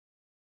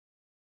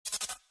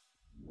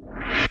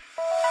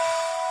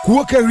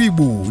Kuwa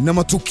karibu na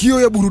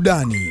matukio ya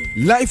burudani,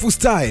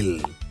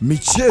 lifestyle,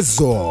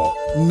 michezo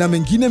na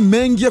mengine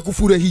mengi ya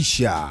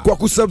kufurahisha kwa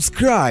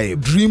kusubscribe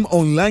Dream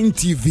Online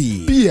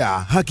TV. Pia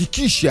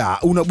hakikisha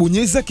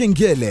unabonyeza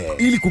kengele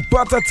ili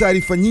kupata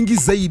taarifa nyingi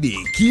zaidi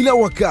kila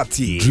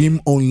wakati. Dream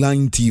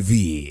Online TV,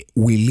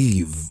 we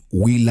live,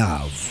 we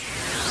love.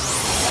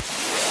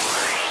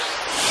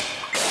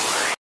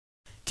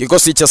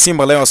 Kikosi cha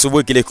Simba leo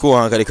asubuhi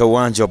kilikuwa katika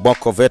uwanja wa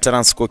Boko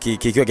Veterans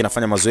kikiwa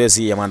kinafanya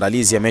mazoezi ya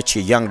maandalizi ya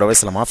mechi Yanga Dar es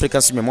Salaam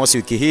Africans Jumamosi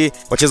wiki hii.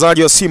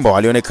 Wachezaji wa Simba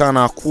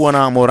walionekana kuwa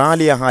na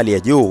morali ya hali ya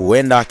juu,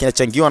 huenda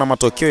kinachangiwa na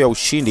matokeo ya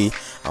ushindi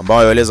ambao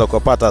waliweza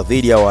kupata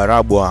dhidi ya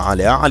Waarabu wa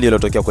Al Ahly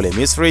waliotokea kule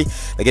Misri.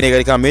 Lakini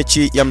katika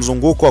mechi ya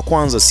mzunguko wa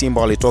kwanza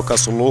Simba walitoka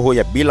suluhu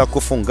ya bila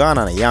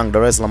kufungana na Yanga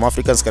Dar es Salaam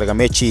Africans katika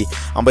mechi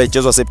ambayo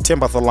ilichezwa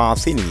Septemba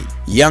 30.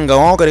 Yanga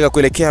wao katika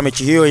kuelekea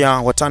mechi hiyo ya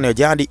watani wa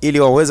jadi ili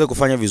waweze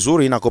kufanya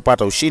vizuri na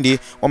kupata ushindi,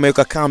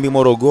 wameweka kambi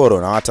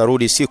Morogoro na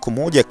watarudi siku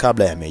moja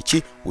kabla ya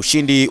mechi.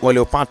 Ushindi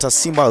waliopata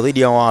Simba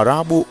dhidi ya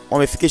Waarabu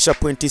wamefikisha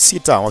pointi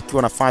 6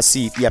 wakiwa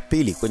nafasi ya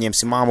pili kwenye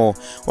msimamo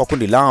wa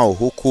kundi lao,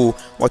 huku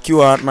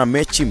wakiwa na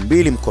mechi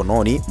 2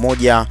 mkononi.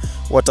 Moja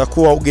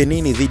watakuwa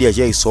ugenini dhidi ya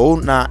JSOU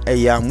na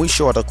ya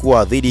mwisho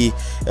watakuwa dhidi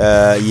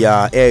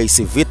ya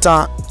AC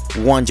Vita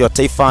uwanja wa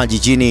Taifa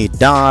jijini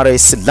Dar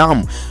es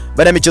Salaam.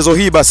 Baada ya michezo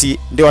hii basi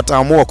ndio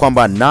wataamua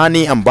kwamba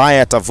nani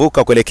ambaye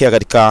atavuka kuelekea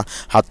katika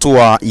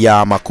hatua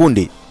ya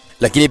makundi.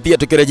 Lakini pia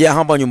tukirejea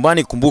hapa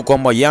nyumbani, kumbuka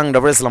kwamba Young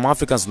Dar es Salaam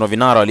Africans ndio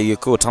vinara wa ligi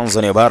kuu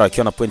Tanzania bara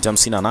akiwa na pointi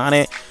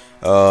 58,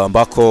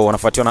 ambako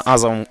wanafuatiwa na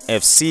Azam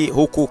FC,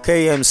 huku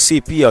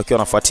KMC pia wakiwa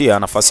wanafuatia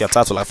nafasi ya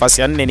 3.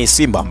 Nafasi ya 4 ni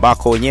Simba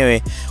ambako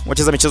wenyewe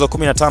wamecheza michezo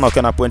 15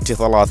 wakiwa na pointi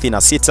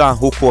 36,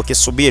 huku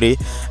wakisubiri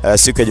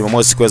siku ya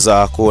Jumamosi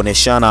kuweza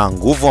kuoneshana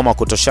nguvu ama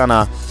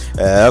kutoshana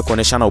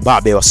kuoneshana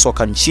ubabe wa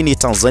soka nchini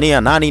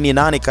Tanzania. Nani ni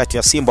nani kati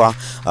ya Simba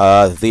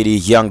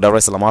dhidi Young Dar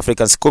es Salaam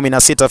Africans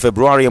 16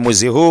 Februari ya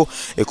mwezi huu.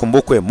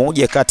 Ikumbukwe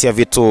moja kati ya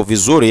vitu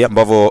vizuri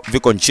ambavyo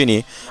viko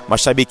nchini,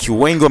 mashabiki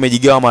wengi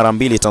wamejigawa mara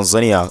mbili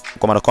Tanzania,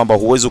 kwa maana kwamba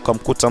huwezi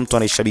kumkuta mtu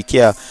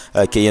anayeshabikia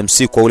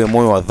KMC kwa ule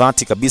moyo wa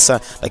dhati kabisa,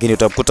 lakini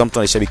utamkuta mtu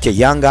anayeshabikia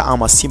Yanga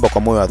ama Simba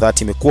kwa moyo wa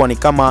dhati. Imekuwa ni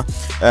kama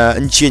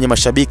nchi yenye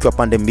mashabiki wa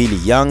pande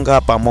mbili,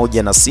 Yanga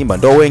pamoja na Simba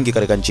ndio wengi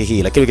katika nchi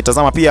hii. Lakini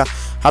ukitazama pia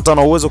hata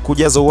na uwezo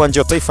kujaza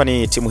uwanja wa Taifa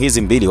ni timu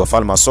hizi mbili,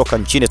 wafalme wa soka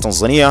nchini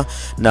Tanzania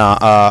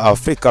na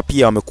Afrika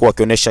pia wamekuwa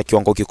wakionyesha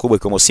kiwango kikubwa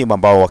kwa Simba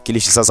ambao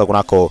wakilishi sasa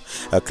kunako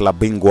klabu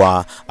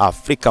bingwa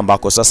Afrika,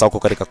 ambako sasa wako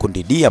katika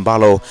kundi D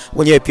ambalo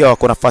wenyewe pia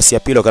wako nafasi ya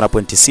pili wakana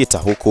pointi 6,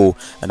 huku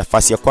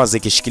nafasi ya kwanza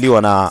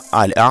ikishikiliwa na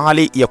Al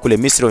Ahly ya kule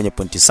Misri wenye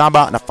pointi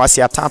 7. Nafasi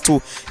ya 3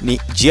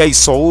 ni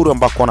JSOU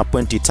ambako wana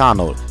pointi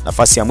 5.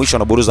 Nafasi ya mwisho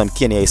wanaburuza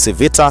mkia ni AC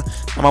Vita,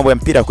 na mambo ya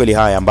mpira kweli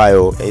haya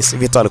ambayo AC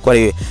Vita walikuwa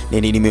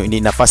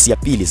ni nafasi ya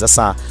pili.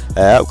 Sasa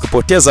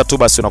ukipoteza tu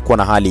basi unakuwa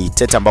na hali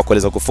tete ambako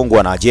waliweza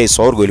kufungwa na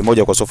JSOU goli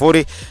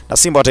 1-0, na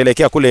Simba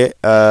wataelekea kule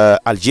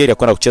Algeria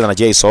kwenda kucheza na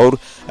JSOU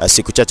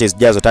siku chache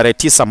zijazo tarehe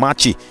 9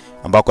 Machi,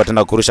 ambako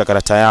wataenda kurusha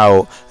karata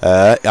yao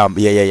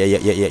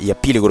ya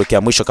pili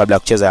kuelekea mwisho kabla ya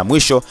kucheza ya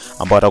mwisho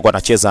ambao watakuwa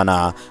wanacheza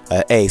na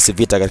AC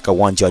Vita katika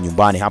uwanja wa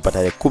nyumbani hapa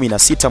tarehe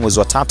 16 mwezi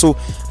wa 3,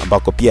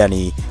 ambako pia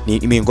ni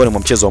miongoni mwa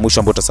mchezo wa mwisho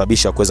ambao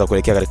utasababisha kuweza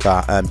kuelekea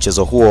katika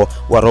mchezo huo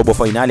wa robo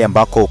finali,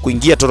 ambako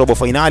kuingia tu robo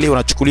finali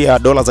unachukulia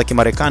dola za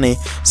Kimarekani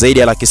zaidi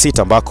ya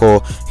 600,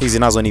 ambako hizi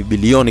nazo ni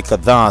bilioni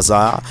kadhaa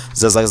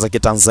za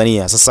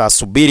Kitanzania. Sasa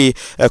subiri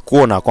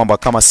kuona kwamba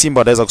kama Simba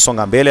wataweza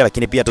kusonga mbele,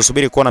 lakini pia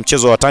tusubiri kuona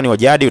mchezo wa watani wa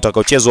jadi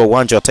utakaochezwa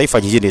uwanja wa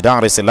Taifa jijini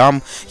Dar es Salaam.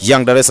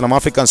 Young Dar es Salaam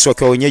Africans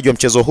wakiwa wenyeji wa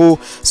mchezo huu,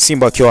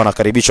 Simba wakiwa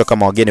wanakaribishwa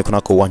kama wageni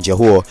kunako uwanja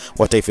huo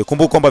wa Taifa.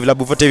 Kumbuka kwamba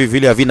vilabu vyote hivi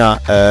vile havina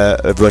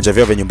viwanja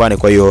vyao vya nyumbani,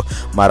 kwa hiyo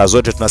mara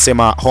zote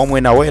tunasema home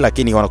and away,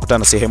 lakini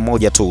wanakutana sehemu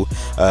moja tu,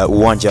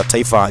 uwanja wa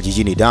Taifa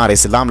jijini Dar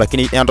es Salaam.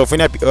 Lakini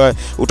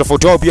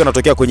utofauti wao pia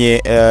unatokea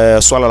kwenye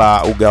swala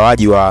la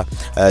ugawaji wa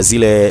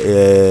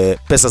zile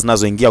pesa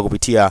zinazoingia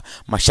kupitia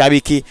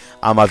mashabiki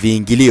ama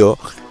viingilio.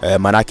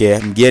 Manake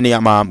mgeni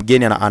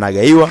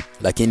anagaiwa,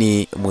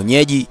 lakini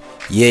mwenyeji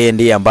yeye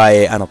ndiye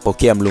ambaye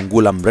anapokea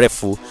mlungula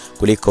mrefu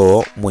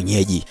kuliko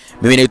mwenyeji.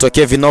 Mimi naitwa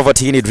Kevin Nova,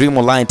 hii ni Dream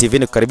Online TV.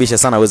 Nikukaribisha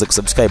sana uweze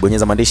kusubscribe,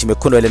 bonyeza maandishi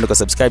mekundu ile ndio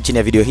subscribe chini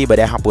ya video hii.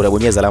 Baada ya hapo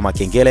unabonyeza alama ya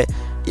kengele,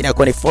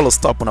 inakuwa ni follow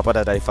stop,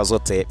 unapata taarifa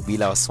zote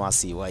bila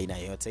wasiwasi wa aina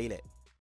yoyote ile.